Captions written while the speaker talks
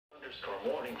thunderstorm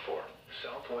warning for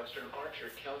southwestern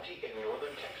Archer County in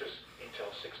northern Texas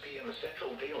until 6 p.m.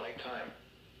 Central Daylight Time.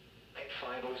 At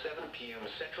 5:07 p.m.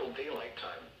 Central Daylight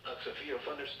Time, a severe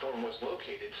thunderstorm was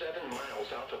located 7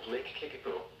 miles out of Lake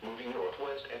Kickapoo, moving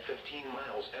northwest at 15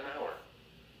 miles an hour.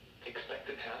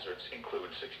 Expected hazards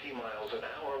include 60 miles an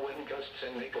hour wind gusts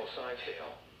and nickel-sized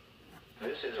hail.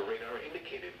 This is a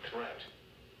radar-indicated threat.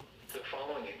 The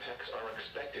following impacts are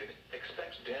expected.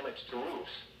 Expect damage to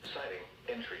roofs, siding,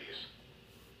 and trees.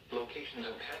 Locations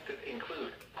impacted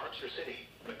include Archer City,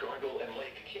 McGargle, and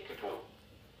Lake Kickapoo.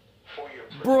 For your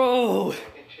Bro!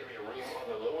 interior room on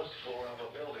the lowest floor of a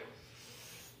building.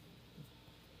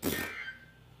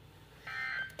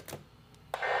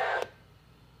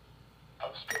 A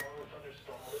strong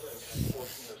thunderstorm will impact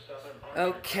portions of southern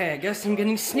Archer. Okay, I guess I'm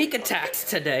getting sneak attacks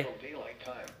today. Daylight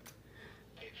time.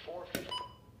 It's 4:50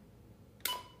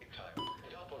 time.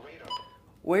 Doppler radar.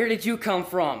 Where did you come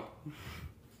from?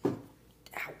 Ow.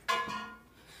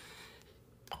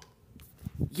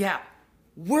 Yeah,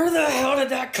 where the hell did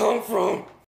that come from?